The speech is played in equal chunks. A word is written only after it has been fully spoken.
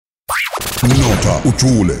Notha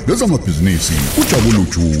ujule ngezamabhizinisi ujabule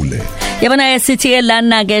ujule. Yabona sithi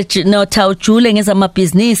lana ke Notha ujule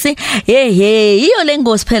ngezamabhizinisi. Hey iyo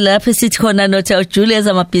lengosi phela lapha sithi khona Notha ujule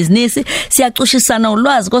ngezamabhizinisi. Siyacushisana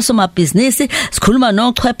ulwazi kosomabhizinisi, sikhuluma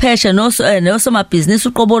nochwepheshe nosomabhizinisi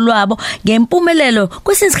uqobo lwabo ngempumelelo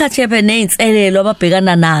kwesikhathi yaphe nezinselelo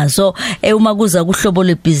ababhekana nazo uma kuza kuhlobo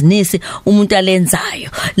lebhizinisi umuntu alenzayo.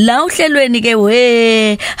 La uhlelweni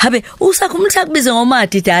ke habe usakhumula kubize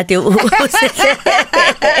ngomadi dade.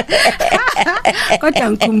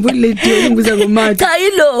 Kodwa ngikhumbule le ngibuza ngomadi. Cha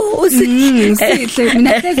yilo usihle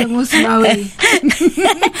mina hleze ngoSmawe.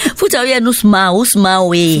 Futhi uyena uSmawe.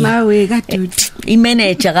 Smawe kaDuti.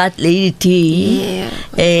 I-manager ka Lady D.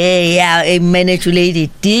 I-manager Lady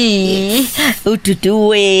D. Ududu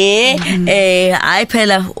we. Hayi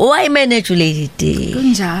phela uwayi-manager Lady D.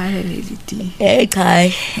 Kunjalo Lady D. Cha.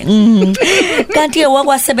 Kanti ke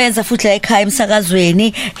wakwasebenza futhi la ekhaya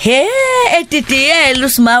emsakazweni. Edidiyela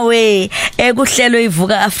uSmawe ekuhlelo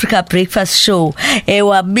ivuka Africa Breakfast Show.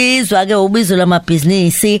 Wabizwa ke ubizo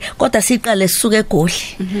lamabhizinisi kodwa siqale sisuke eGoli.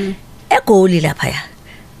 eGoli lapha ya.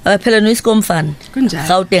 Phela noisikomfana. Kunjalo.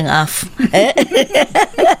 Gauteng afu.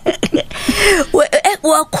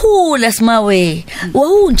 Wakhula Smawe.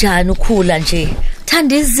 Wawunjani ukhula nje?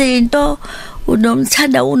 Thanda izinto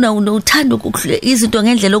unomthanda unothanda izinto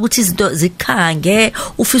ngendlela ukuthi izinto zikhange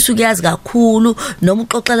ufisa ukuyazi kakhulu noma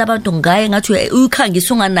uxoxela abantu ngaye ngathi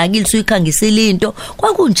uyikhangisa unganakile uyikhangisile into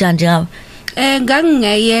kwakunjani nje ngawe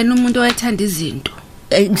ngangingeyena umuntu owethanda izinto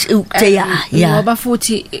ngoba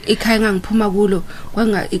futhi ikhaya ngangiphuma kulo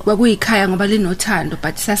kwakuyikhaya ngoba linothando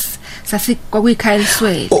but kwakuyikhaya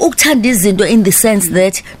liswele ukuthanda izinto in the sense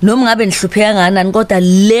that noma ngabe nihlupheka kanani kodwa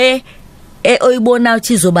le oyibona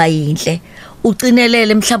ukuthi izoba yinhle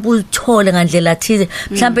ucinelele mhlawumbe uthole ngandlela thize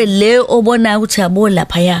mhlawumbe le obona ukuthi yabo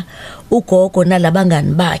lapha ya ugogo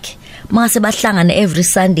nalabangani bakhe mase bahlangana every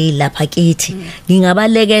Sunday lapha kithi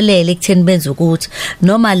ngingabalekelele ekutheni benze ukuthi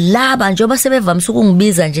noma laba njengoba sebevamisa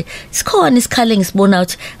ukungibiza nje sikhona isikhale ngisibona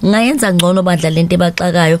ukuthi ngayenza ngcono bandla lento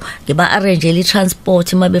ebaxakayo ngiba arrange le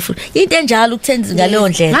transport mabefuna into enjalo ukuthenza ngaleyo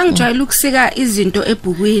ndlela ngangijwayele ukusika izinto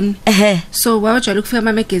ebhukwini so wawajwayele ukufika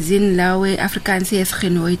ama magazine lawe Africans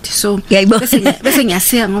yesGenoid so bese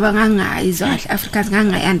ngiyasika ngoba ngangayizwa Africans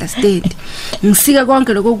ngangayi understand ngisika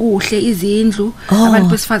konke lokho kuhle izindlu abantu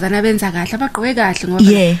besifazana benza kahle abagqoke kahle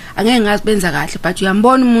ngoba angeke ngazi benza kahle but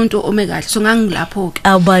uyambona umuntu ome kahle so ngangilapho ke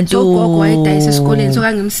abantu so gogo wayedayisa esikoleni so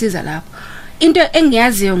ngangimsiza lapho into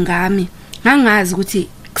engiyaziyo ngami ngangazi ukuthi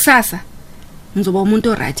kusasa ngizoba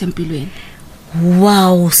umuntu oright empilweni.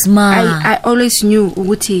 Wow Sma, I always knew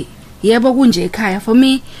ukuthi yebo kunje ekhaya for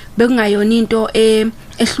me bekungayona into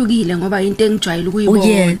ehlukile ngoba into engijwayele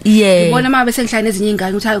ukuyibona ngibona mabe sengihlala nezinye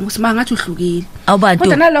ingane ukuthi ngusima ngathi uhlukile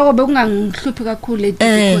kodwa naloko bekungangihluphi kakhulu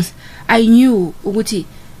because I knew ukuthi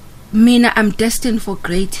mina I'm destined for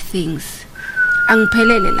great things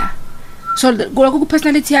angiphelele la so lokho ku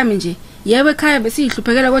personality yami nje yebo ekhaya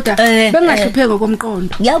besihluphekela kodwa bengahlupheki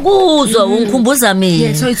ngokomqondo ngiyakuzwa ungikhumbuza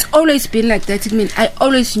mina so it's always been like that. I mean I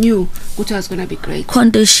always knew ukuthi I was going to be great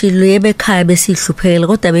khonto shilo yebo ekhaya besihluphekela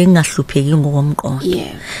kodwa bengingahlupheki ngokomqondo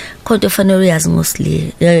khonto fanele uyazi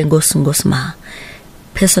ngosima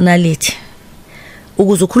personality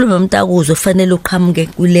ukuze ukhulume umuntu akuzwe fanele uqhamuke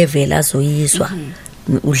ku level azoyizwa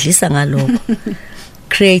udlisa ngalokho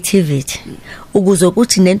creativity ukuze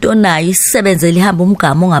ukuthi nento nayo isebenzele ihamba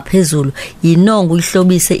umgamo ongaphezulu yinongo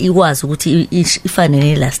ihlobise ikwazi ukuthi ifane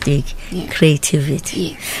nelastic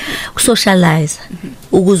creativity socialize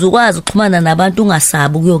ukuze ukwazi ukuxhumana nabantu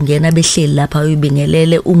ungasabi ukuyongena behleli lapha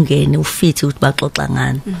uyibingelele ungene ufiti ukuthi baxoxa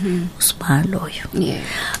ngani usibani loyo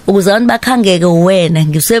ukuze abantu bakhangeke wena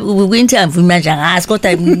ngisekuinterview manje ngasi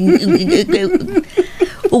kodwa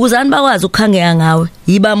ukuzani bakwazi ukukhangeka ngawe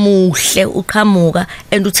yiba muhle uqhamuka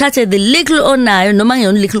and uthathe the little onayo noma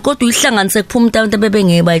ngeyona little kodwa uyihlanganise kuphuma abantu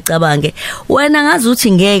abebengeke bayicabange wena ngazi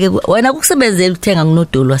uthi ngeke wena kukusebenzela ukuthenga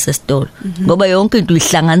kunodolo wasesitolo ngoba yonke into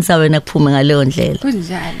uyihlanganisa wena kuphume ngaleyo ndlela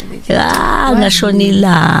kunjalo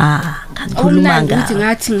ngashonila ngikhuluma ngathi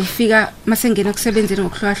ngathi ngifika masengena kusebenzela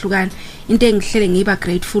ngokuhlukahlukana into engihlele ngiba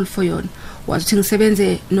grateful for yona wathi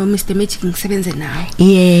ngisebenze no Mr Magic ngisebenze nawe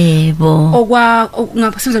yebo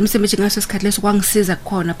ngasebenza Mr Magic ngaso sikhathi leso kwangisiza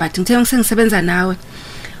khona but ngithe ngisebenza nawe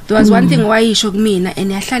there was one thing wayisho kumina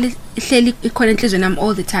and yahlala ihleli ikhona enhlizweni nami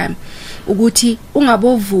all the time ukuthi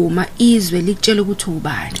ungabovuma izwe likutshela ukuthi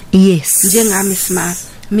ubani yes njengami Sma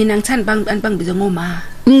mina ngithanda bangibize ngoma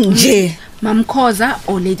nje Mamkhoza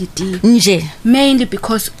or Lady D nje mainly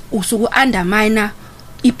because usuku undermine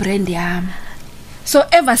ibrand yami So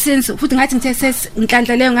ever since futhi ngathi ngithe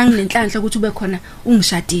ngihlahla nganginenhlanhla ukuthi ube khona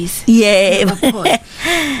ungishadise. Yebo.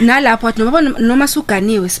 Nalapho athi noma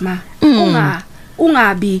suganiwe Sma.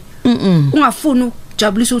 Ungabi ungafuni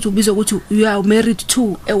ukujabulisa ukuthi ubizwe ukuthi you are married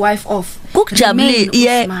to a wife of. Kukujabuli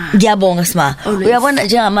ngiyabonga Sma. Uyabona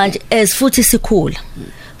njengamanje futhi sikhula.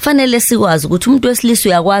 Fanele sikwazi ukuthi umuntu wesilisa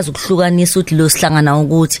uyakwazi ukuhlukanisa ukuthi lo sihlangana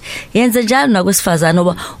ukuthi yenze njalo nakwesifazana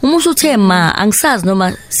ngoba uma usuthe ma angisazi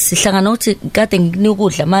noma sihlangana ukuthi kade ngikunika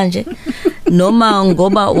ukudla manje noma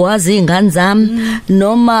ngoba wazi ingane zami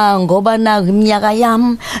noma ngoba na iminyaka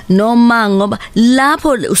yami noma ngoba lapho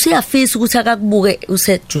usiyafisa ukuthi akakubuke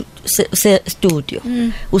use studio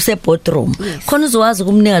use boardroom khona uzowazi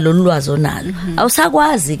ukumnika lo lwazi onalo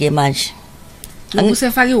awusakwazi ke manje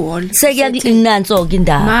usefaka iwall sekuyalinanso ke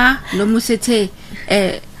indaba ma noma usethe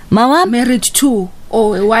mama married to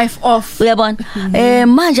or a wife of uyabona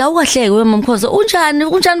manje awukahleke wema mkhozo unjani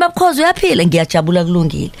babukhozo uyaphila ngiyajabula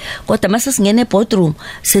kulungile kodwa mase singene boardroom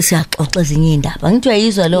sesiyaxoxa ezinye indaba ngithi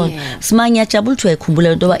uyayizwa lona simanye yajabula ukuthi uyakhumbula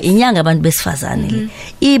lento ba inyanga abantu besifazane le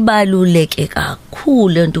ibaluleke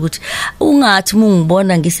kakhulu lento ukuthi ungathi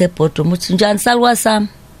mungibona ngise boardroom uthi njani salukwazi sami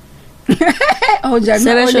njani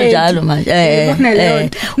sebesho njalo manje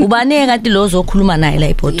ubane kanti lo zokhuluma naye la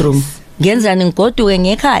eboardroom ngenzani ngigoduke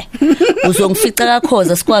ngekhaya uzongifica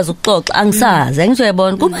kakhoza sikwazi ukuxoxa angisazi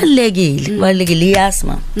ngizobona kubalekile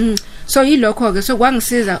iyasma so yilokho ke so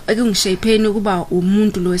kwangisiza ekungishapeni ukuba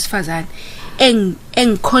umuntu lo wesifazane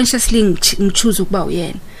consciously ngichoose ukuba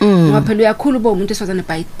uyena ngoba phela uyakhula uba umuntu wesifazane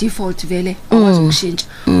by default vele akwazi ukushintsha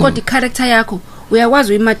kodwa i-character yakho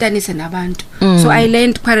uyakwazi uyimatanisa nabantu so I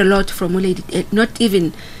learned quite a lot from a lady not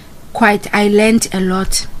even quite I learned a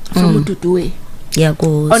lot from uDuduwe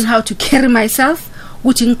on how to carry myself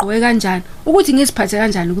ukuthi ngigqoke kanjani ukuthi ngiziphathe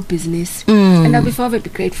kanjani ku business and I'll be forever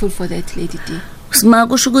grateful for that lady D. Sma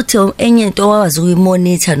kusho ukuthi enye into owazi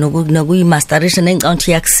ukuyimonitor nokuyimasterisha nengicabanga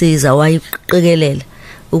ukuthi yakusiza wayiqikelela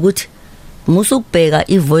ukuthi musu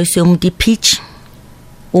ukubheka ivoice yomuntu ipitch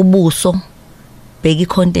ubuso bheka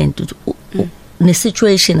icontent ne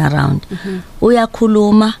situation around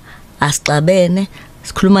uyakhuluma asixabene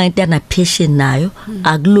sikhuluma into yana passion nayo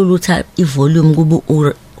akulula ukuthi ivolume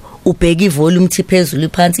kuba ubheka ivolume thi phezulu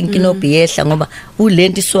iphansi inkinobhi yehla ngoba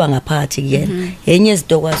ulento isuka ngaphakathi kuyena enye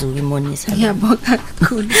izinto okwazi ukuyimonitor ngiyabonga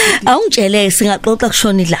kakhulu awungitshele singaxoxa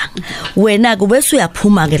kushona ilanga wena kube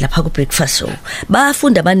uyaphuma ke lapha ku breakfast show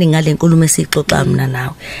bayafunda abaningi ngale nkulumo esixoxa mina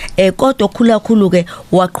nawe kodwa okhulu ke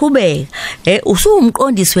waqhubeka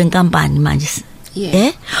usumqondisi wenkampani manje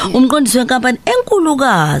umqondisi wenkampani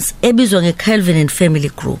enkulukazi ebizwa ngeCalvin and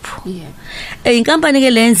Family Group inkampani ke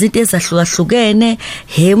lenza izinto ezahlukahlukene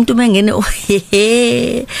umuntu mengene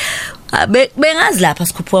bengazi lapha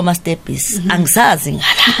sikhupha ama stepis angisazi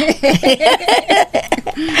ngala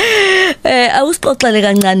awusixoxele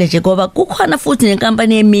kancane nje ngoba kukhona futhi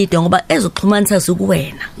nenkampani yemedia ngoba ezoxhumanisa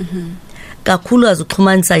ukuwena kakhulu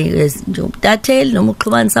azuxhumanisa nje umtatheli noma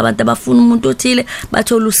uxhumanisa abantu abafuna umuntu othile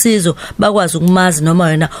bathola usizo bakwazi ukumazi noma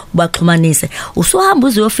wena ubaxhumanise usuhamba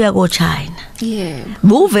uziyofika ko China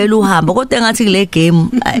buvela uhamba kodwa engathi kule game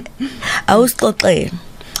awusixoxele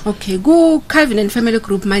okay ku Calvin and Family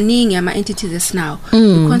Group maningi ama entities esinawo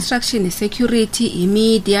construction security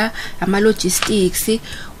media ama logistics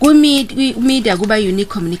ku media kuba unique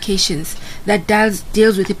communications that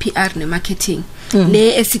deals with the PR ne marketing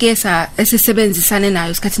le esisebenzisana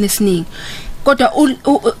nayo isikhathi esiningi kodwa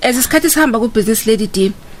esikhathi sihamba ku business lady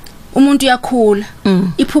D umuntu uyakhula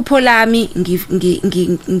iphupho lami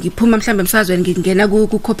ngiphuma mhlambe emsazweni ngingena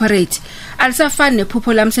ku corporate alisafani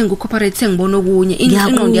nephupho lami sengu corporate sengibona okunye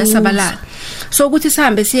ingqondo yasabalala so ukuthi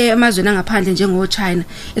sihambe siye emazweni angaphandle njengo China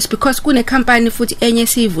it's because kune company futhi enye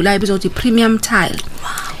siyivulayo bizwa ukuthi Premium Tile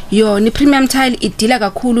ni Premium Tile idila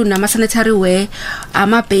kakhulu nama sanitary ware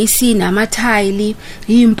ama basin ama tile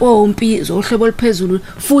impompi zohlobo oluphezulu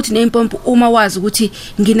futhi neimpompi uma wazi ukuthi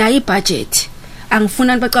nginayo ibudget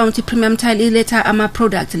angifuna bacanga ukuthi Premium Tile iletha ama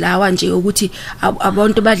product lawa nje ukuthi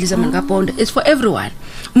abantu badliza ngabonda it's for everyone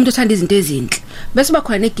umuntu othanda izinto ezinhle bese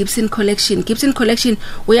bakhona neGibson collection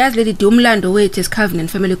uyazi leli umlando wethu as Calvin and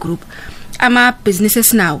Family Group ama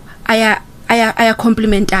businesses now aya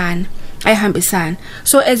complementana ayahambisana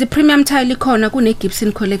so as a Premium Tile ikhona kune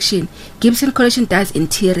Gibson collection does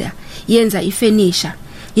interior yenza ifurniture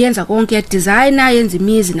yenza konke ya designer yenza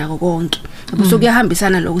imizi nako konke so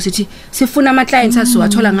kuyahambisana lokho sithi sifuna ama clients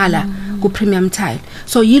asiwathola ngala ku Premium Tile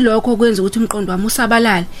so yilokho kwenza ukuthi umqondo wami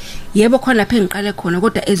usabalala yebo khona lapha engiqale khona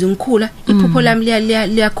kodwa ezingikhula iphupho lami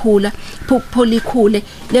liyakhula iphupho likhule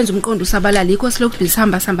lenza umqondo usabalala yikho silokhu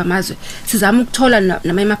sihamba amazwe sizama ukuthola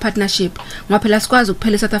nama partnership ngoba phela sikwazi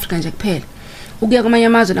ukuphela eSouth Africa nje kuphela ukuya kwamanye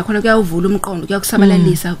amazwe nakhona kuyawuvula umqondo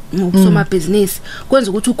kuyakusabalalisa ngobusomabhizinisi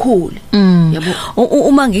kwenza ukuthi ukhule yabo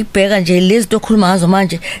uma ngibheka nje lezi zinto okhuluma ngazo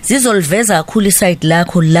manje zizoliveza kakhulu iside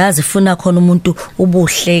lakho la zifuna khona umuntu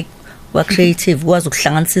ubuhle wa creative kwazi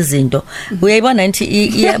ukuhlanganisa izinto uyayibona nti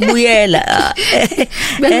iyabuyela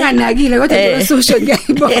benganakile kodwa ngiyosusho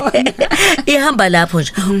ngiyayibona ihamba lapho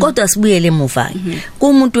nje kodwa sibuyele emuva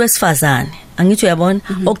kumuntu wesifazane angithi uyabona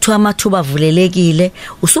okuthiwa amathuba avulelekile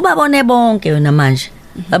usubabone bonke wena manje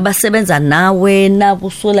abasebenza nawe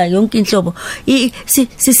nabusola yonke inhlobo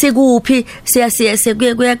sisikuphi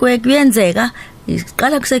kuyenzeka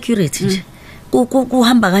iqala ku security nje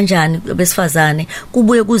kuhamba kanjani besifazane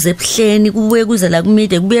kubuye kuze ebuhleni kubuye kuze la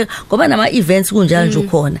kumide kubuye ngoba nama events kunjalo nje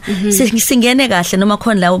ukhona singene kahle noma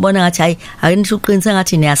khona la ubona ngathi hayi ayinisho uqinisa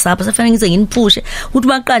ngathi niyasapha sefanele ngize nginiphushe ukuthi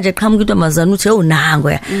maqanje qhamuka into amazana uthi nango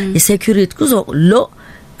i security kuzo lo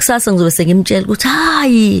kusasa ngizobe sengimtshela ukuthi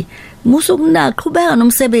hayi musukunaqhubeka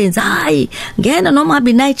nomsebenzi hayi ngena noma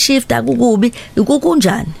ngabe night shift akukubi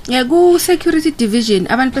ukukunjani ku security division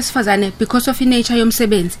abantu besifazane because of nature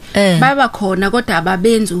yomsebenzi baba khona kodwa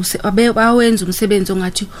ababenzi bawenza umsebenzi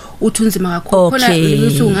ongathi uthunzima kakhulu khona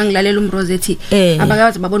usuku ngangilalela umrozethi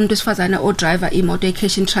abakazi babona umuntu wesifazane o driver imoto e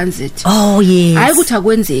cash in transit oh yes hayi ukuthi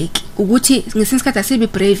akwenzeki ukuthi ngesinsikhathi asibe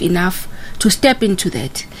brave enough to step into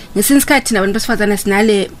that ngesinsikhathi nabantu besifazane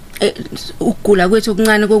sinale ukugula kwethu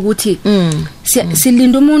okuncane kokuthi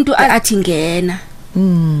silinda umuntu athi ngena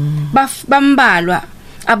bambalwa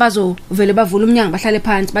abazovele bavula umnyango bahlale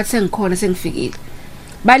phansi bathi sengikhona sengifikile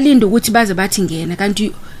balinda ukuthi baze bathi ngena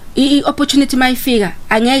kanti i-opportunity mayifika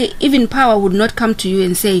angeke even power would not come to you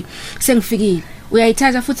and say sengifikile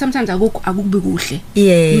uyayithatha futhi sometimes akukubi kuhle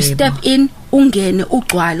you step in ungene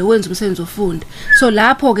ugcwale wenza umsebenzi ofunda so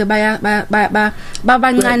lapho ke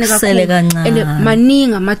babancane kakhulu and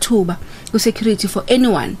maningi amathuba ku security for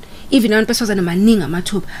anyone even abantu besifazane maningi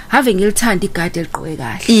amathuba have ngilithanda igadi eliqoke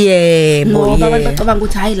kahle ngoba abantu bacabanga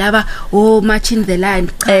ukuthi hayi laba march in the line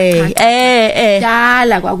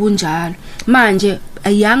dala kwakunjalo manje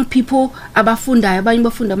young people abafundayo abanye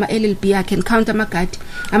bafunda ama LLB yakhe encounter amagadi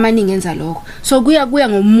amaningi enza lokho so kuya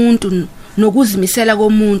ngomuntu nokuzimisela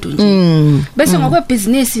komuntu nje bese ngokwe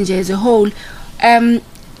business nje as a whole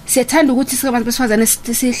siyathanda ukuthi sikabantu besifazane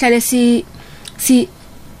sihlale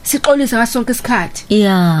sixolisa ngasonke isikhathi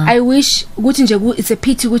I wish ukuthi nje it's a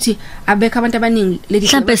pity ukuthi abekho abantu abaningi lady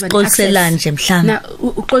mhlambe sixolisela nje mhlambe na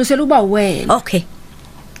uxolisela uba wena okay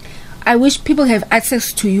I wish people have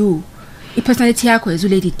access to you personality yakho as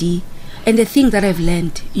Lady D and the thing that I've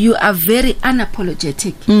learned you are very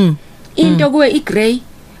unapologetic into kuwe igrey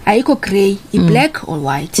ayikho grey black or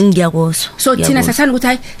white ngiyakuzwa so thina sathanda ukuthi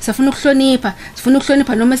hayi sifuna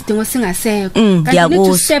ukuhlonipha noma sidingo singaseko kanti we need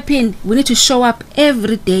to step in we need to show up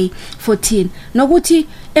every day 14 nokuthi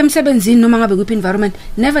emsebenzini noma ngabe kuphi environment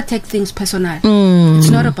never take things personal it's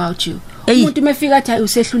not about you umuntu mefika athi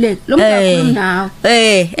usehluleke lo muntu akhuluma nawe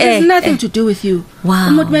there's nothing to do with you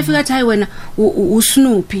umuntu mefika athi hayi wena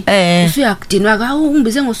uSnoopy ufika kudinwa ka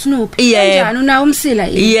ungibize ngoSnoopy kanjani unawo umsila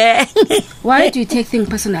why do you take things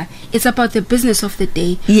personal it's about the business of the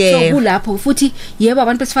day so kulapho futhi yebo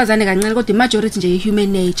abantu besifazane kancane kodwa majority nje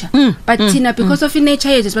human nature but thina because of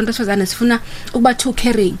nature yethu abantu besifazane sifuna ukuba too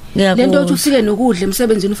caring lento uthi usike nokudla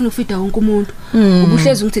emsebenzini ufuna ukufida wonke umuntu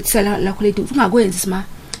ubuhlezi ngithethisa lakho lady ungakwenzi Sma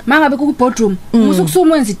mangabe ku boardroom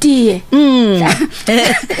musukusuma wenza itiye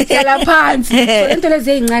yala phansi so lento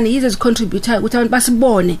lezi ezincane yize zicontributor ukuthi abantu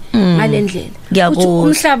basibone ngalendlela ukuthi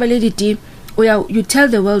umhlaba Lady D you tell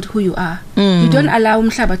the world who you are you don't allow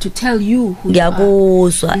umhlaba to tell you who you are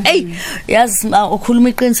ngiyakuzwa yazi ukhuluma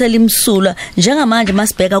iqinisela imsula njengamanje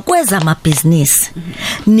masibheka kwezamabhizinisi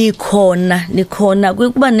nikhona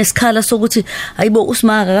kuba nesikhala sokuthi hayibo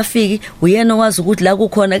uSma akafiki uyena owazi ukuthi la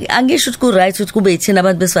kukhona angisho ukuthi ku right ukuthi kube yithina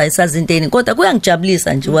abantu besifayisaza inteni kodwa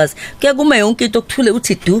kuyangijabulisa nje wazi kuya kuma yonke into okuthule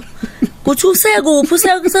uthi du kuthi usekuphi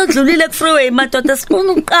usedlulile ku freeway madoda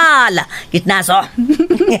sifuna uqala ngithi nazo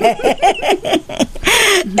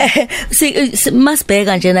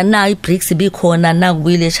masibheka njena na iBRICS bikhona na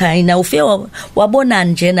kubuyile China ufike wabona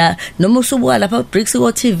njena noma usubuka lapha iBRICS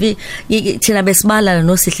ko TV thina besibala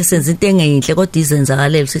nosihle senza into engeyinhle kodwa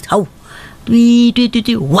izenzakalela sithi hawu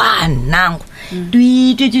one nangu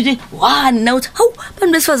one now hawu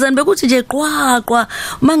bantu besifazane bekuthi nje qwaqwa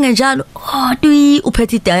mangenjalo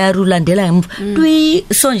uphethe diary ulandela ngemva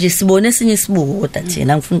so nje sibone esinye isibuko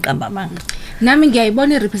thina ngifuna uqamba amanga nami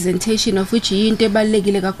ngiyayibona representation of which into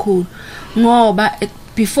ebalekile kakhulu ngoba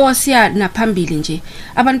before siya naphambili nje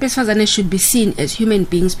abantu besifazane should be seen as human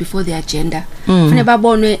beings before their gender. Kufanele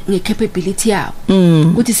babonwe ngecapability yabo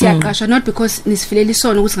ukuthi siyaqashwa not because nisifilela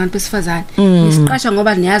isona ukuthi ngabantu besifazane nisiqashwa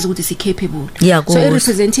ngoba niyazi ukuthi si capable. So i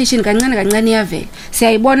representation kancane iyavela.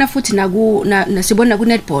 Siyayibona futhi nasibona ku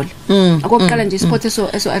netball. Akokuqala nje sport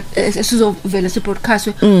esizovela si broadcast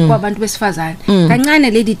kwabantu besifazane.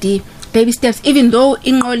 Kancane Lady D baby steps, even though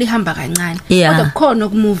inqola ihamba kancane kodwa kukhona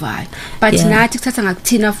ukumuvayo but nathi kuthatha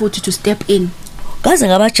ngakuthina futhi to step in. Kaze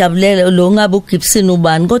ngabajabulela lo ngabe uGibson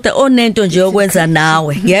ubani kodwa onento nje yokwenza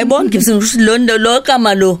nawe. Ngiyayibona Gibson ukuthi lo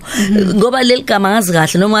gama lo ngoba leli gama ngazi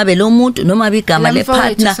kahle noma ngabe lo muntu noma ngabe igama le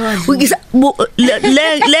partner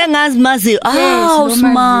le ngazi mazi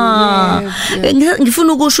Sma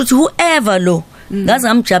ngifuna ukusho ukuthi whoever lo ngaze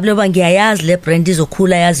ngamjabule ba ngiyayazi le brand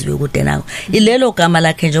izokhula yaziwe kude nako ilelo gama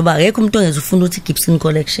lakhe njengoba akekho umuntu ongeza ufuna ukuthi Gibson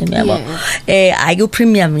collection yabo ayu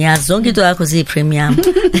premium yazi zonke into yakho zi premium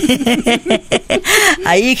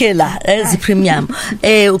ayike la ezi premium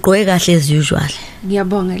ugqoke kahle as usual.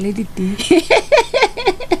 Ngiyabonga Lady D.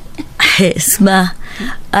 Sma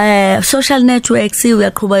social networks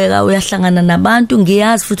uyaqhubeka uyahlangana nabantu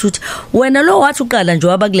ngiyazi futhi ukuthi wena lo wathi uqala nje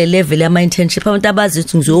waba kule level ama internship abantu abazi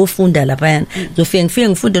ukuthi ngizofunda lapha yana ngifike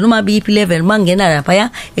ngifunde noma biphi level mangena lapha ya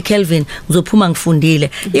eKelvin ngizophuma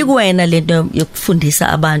ngifundile ikuwena lento yokufundisa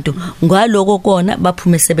abantu ngaloko kona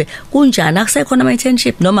baphume sebe kunjani akusekhona ama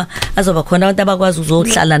internship noma azoba khona abantu abakwazi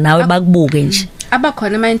ukuzohlala nawe bakubuke nje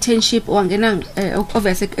abakhona ama internship wangena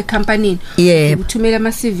obviously ecompany uthumela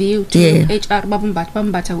ama CV HR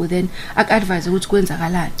bambatha within akadvise ukuthi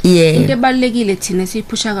kwenzakalani. Into ebalekile thina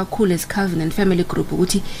siphusha kakhulu as Calvin and Family Group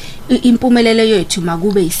ukuthi impumelelo yethu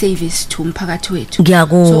makube iservice to umphakathi wethu.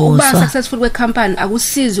 So uba successful kwe company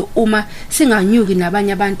akusizi uma singanyuki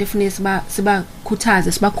nabanye abantu efuneka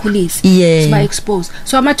sibakhuthaze sibakhulise siba expose.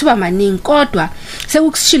 So amathuba maningi kodwa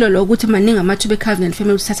sekukushilo lo ukuthi maningi amathuba eCalvin and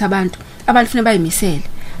Family uthatha abantu fune bayimisele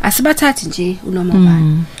asibathathi nje unoma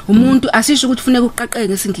ubani umuntu asisho ukuthi fune ukuqaqeke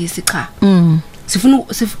ngesingisi cha sifuna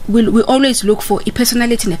we always look for a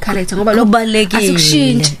personality ne character ngoba lokho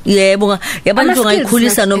asikushintshe yebo yabantu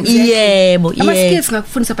ngayikhulisa noma yebo ama skills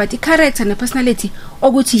ngakufundisa but i character ne personality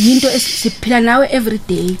ukuthi into esiphila nawe every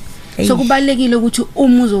day. So kubalekile ukuthi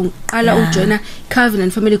uma uzoqala ujoina Calvin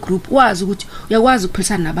and Family Group wazi ukuthi uyakwazi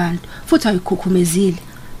ukuphilisana nabantu futhi ayikhukhumezile.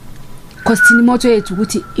 Because tinimoto yethu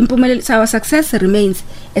ukuthi impumelelo our success remains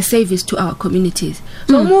a service to our communities.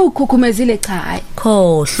 So uma ukhukhumezile cha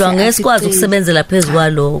khohlwa ngesikwazi ukusebenzela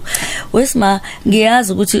phezulu wesima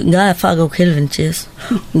ngiyazi ukuthi ngafaka uKelvin Jesu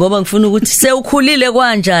ngoba ngifuna ukuthi sewukhulile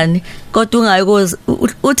kanjani kodwa ungayikozi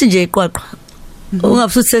uthi nje iqwaqwa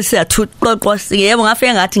ungabuthi sesiyathuqoqwa yebo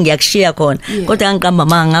ngafike ngathi ngiyakushiya khona kodwa angiqamba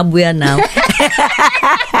manga ngabuya nawe.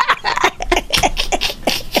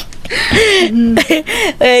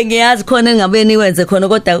 Ngiyazi khona ngabe niwenze khona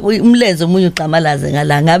kodwa umlenze omunye uqamalaze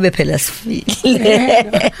ngala ngabe phela sifile.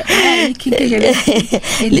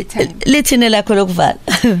 Lithine lakho lokuvala.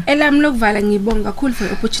 Elami lokuvala ngibonga kakhulu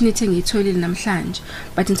for opportunity engiyitholile namhlanje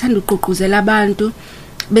but ngithanda uqoquzela abantu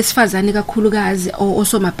besifazane kakhulukazi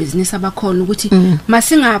osomabhizinisi abakhona ukuthi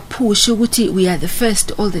masingaphushi ukuthi we are the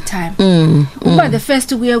first all the time. Uba the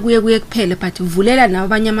first kuye kuphela but uvulela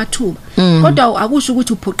nabanye amathuba kodwa akusho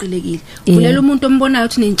ukuthi uphoqelekile uvulela umuntu ombonayo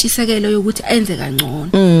ukuthi nentshisekelo yokuthi enze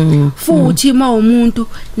kangcono futhi uma umuntu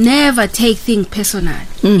never take things personal.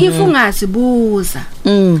 If ungasibuza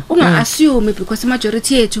unga assume because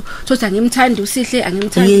majority yethu sothi angimthandi usihle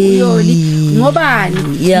angimthandi uyoli ngobani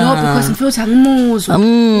no because mfuthu angimuzwa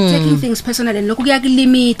taking things personal and lokhu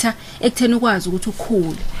kuyakulimita ekutheni ukwazi ukuthi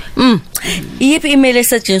ukhule. Iyiphi email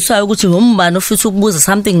esetshenziswayo ukuthi ngombani ofisa ukubuza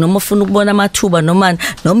something noma ufuna ukubona amathuba noma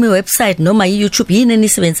iwebsite noma iYouTube yini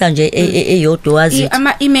enisebenzisa nje eyodwa wazi?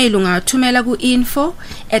 Ama email ungathumela ku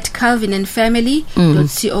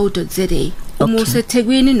info@calvinandfamily.co.za. Umuse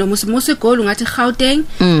Tegwini noma umuse Goli ngathi Gauteng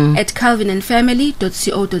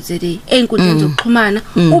 @calvinandfamily.co.za. Einkundleni zokuxhumana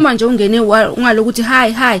uma nje ungene ungalokuthi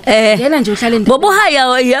hi yena nje uhlale endini bobo hi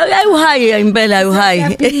ayu hi impela ayu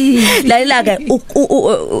hi la ke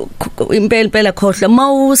impela khohla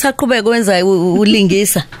mawusaqhubeka wenza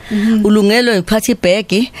ulingisa ulungelo iphathi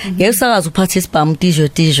bag ngesakaza uphathi isibhamu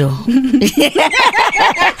tijo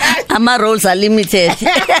ama roles are limited.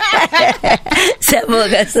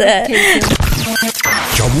 Siyabonga sir.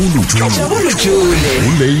 Jabulu Jule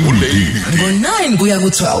ngo 9 kuya ku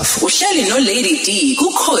 12 uhleli no Lady D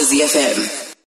ku Khosi FM.